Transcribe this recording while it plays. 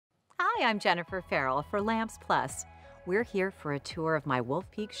Hi, I'm Jennifer Farrell for Lamps Plus. We're here for a tour of my Wolf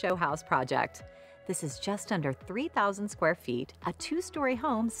Peak Show House project. This is just under 3,000 square feet, a two-story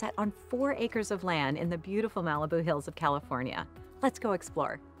home set on 4 acres of land in the beautiful Malibu Hills of California. Let's go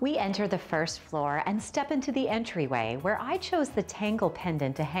explore. We enter the first floor and step into the entryway, where I chose the tangle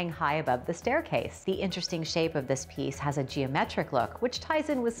pendant to hang high above the staircase. The interesting shape of this piece has a geometric look, which ties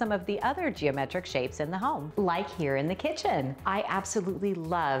in with some of the other geometric shapes in the home, like here in the kitchen. I absolutely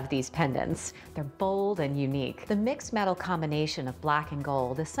love these pendants. They're bold and unique. The mixed metal combination of black and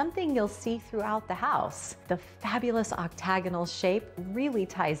gold is something you'll see throughout the house. The fabulous octagonal shape really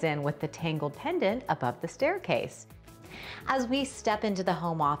ties in with the tangled pendant above the staircase. As we step into the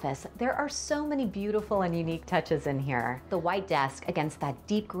home office, there are so many beautiful and unique touches in here. The white desk against that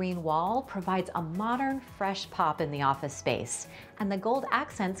deep green wall provides a modern, fresh pop in the office space, and the gold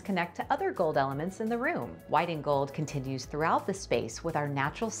accents connect to other gold elements in the room. White and gold continues throughout the space with our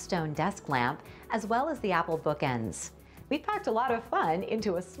natural stone desk lamp, as well as the apple bookends. We packed a lot of fun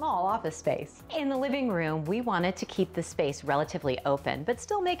into a small office space. In the living room, we wanted to keep the space relatively open, but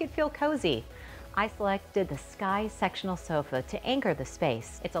still make it feel cozy. I selected the Skye sectional sofa to anchor the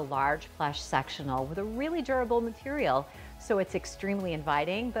space. It's a large plush sectional with a really durable material, so it's extremely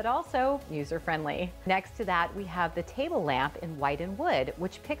inviting, but also user-friendly. Next to that, we have the table lamp in white and wood,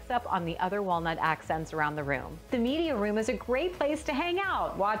 which picks up on the other walnut accents around the room. The media room is a great place to hang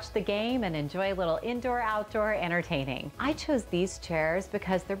out, watch the game, and enjoy a little indoor-outdoor entertaining. I chose these chairs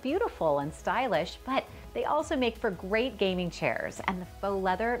because they're beautiful and stylish, but they also make for great gaming chairs, and the faux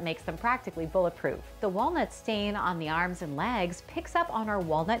leather makes them practically bulletproof. The walnut stain on the arms and legs picks up on our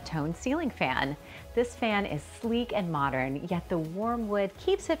walnut toned ceiling fan. This fan is sleek and modern, yet the warm wood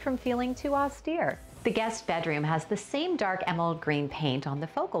keeps it from feeling too austere. The guest bedroom has the same dark emerald green paint on the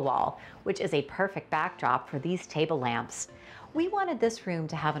focal wall, which is a perfect backdrop for these table lamps. We wanted this room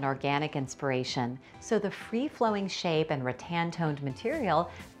to have an organic inspiration, so the free-flowing shape and rattan-toned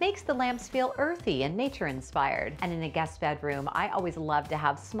material makes the lamps feel earthy and nature-inspired. And in a guest bedroom, I always love to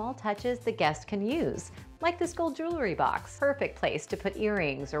have small touches the guest can use, like this gold jewelry box. Perfect place to put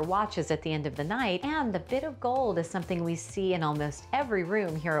earrings or watches at the end of the night, and the bit of gold is something we see in almost every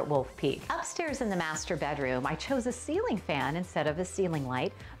room here at Wolf Peak. Upstairs in the master bedroom, I chose a ceiling fan instead of a ceiling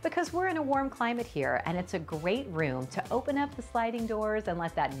light because we're in a warm climate here, and it's a great room to open up the sliding doors and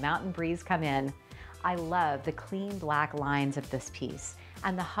let that mountain breeze come in. I love the clean black lines of this piece,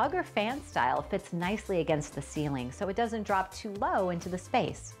 and the hugger fan style fits nicely against the ceiling so it doesn't drop too low into the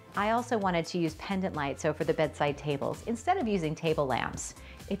space. I also wanted to use pendant lights over the bedside tables instead of using table lamps.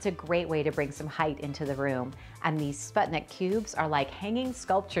 It's a great way to bring some height into the room, and these Sputnik cubes are like hanging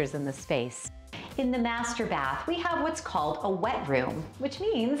sculptures in the space. In the master bath, we have what's called a wet room, which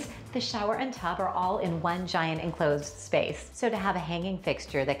means the shower and tub are all in one giant enclosed space. So to have a hanging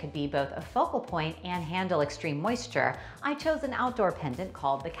fixture that could be both a focal point and handle extreme moisture, I chose an outdoor pendant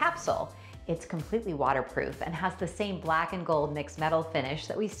called the Capsule. It's completely waterproof and has the same black and gold mixed metal finish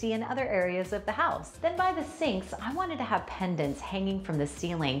that we see in other areas of the house. Then by the sinks, I wanted to have pendants hanging from the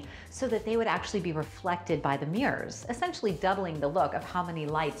ceiling so that they would actually be reflected by the mirrors, essentially doubling the look of how many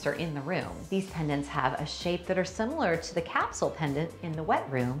lights are in the room. These pendants have a shape that are similar to the Capsule pendant in the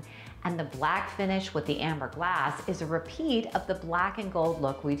wet room, and the black finish with the amber glass is a repeat of the black and gold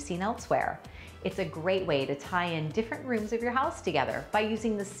look we've seen elsewhere. It's a great way to tie in different rooms of your house together by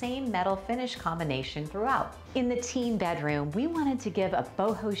using the same metal finish combination throughout. In the teen bedroom, we wanted to give a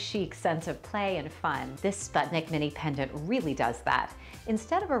boho chic sense of play and fun. This Sputnik mini pendant really does that.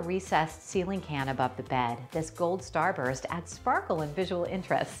 Instead of a recessed ceiling can above the bed, this gold starburst adds sparkle and visual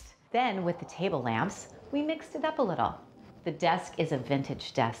interest. Then with the table lamps, we mixed it up a little. The desk is a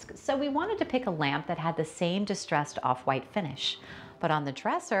vintage desk, so we wanted to pick a lamp that had the same distressed off-white finish. But on the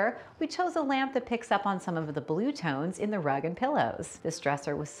dresser, we chose a lamp that picks up on some of the blue tones in the rug and pillows. This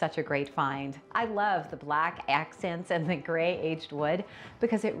dresser was such a great find. I love the black accents and the gray aged wood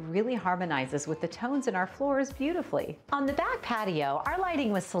because it really harmonizes with the tones in our floors beautifully. On the back patio, our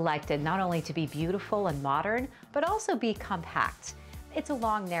lighting was selected not only to be beautiful and modern, but also be compact. It's a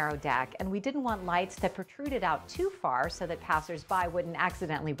long, narrow deck, and we didn't want lights that protruded out too far so that passersby wouldn't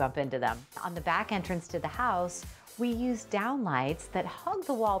accidentally bump into them. On the back entrance to the house, we used downlights that hug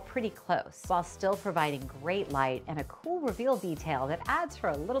the wall pretty close, while still providing great light and a cool reveal detail that adds for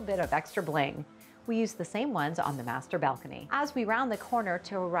a little bit of extra bling. We used the same ones on the master balcony. As we round the corner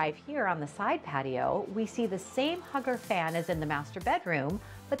to arrive here on the side patio, we see the same hugger fan as in the master bedroom,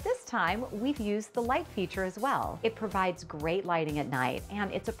 But this time, we've used the light feature as well. It provides great lighting at night,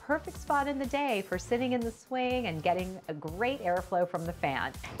 and it's a perfect spot in the day for sitting in the swing and getting a great airflow from the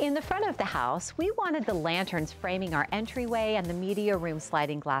fan. In the front of the house, we wanted the lanterns framing our entryway and the media room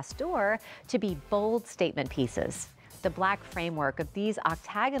sliding glass door to be bold statement pieces. The black framework of these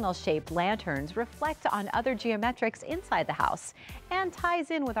octagonal-shaped lanterns reflect on other geometrics inside the house and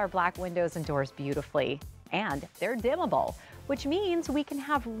ties in with our black windows and doors beautifully. And they're dimmable, which means we can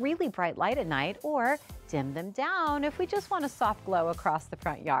have really bright light at night or dim them down if we just want a soft glow across the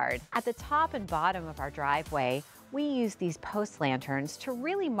front yard. At the top and bottom of our driveway, we use these post lanterns to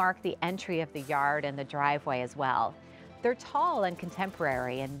really mark the entry of the yard and the driveway as well. They're tall and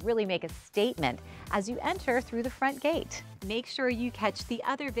contemporary and really make a statement as you enter through the front gate. Make sure you catch the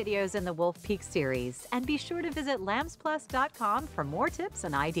other videos in the Wolf Peak series and be sure to visit lampsplus.com for more tips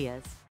and ideas.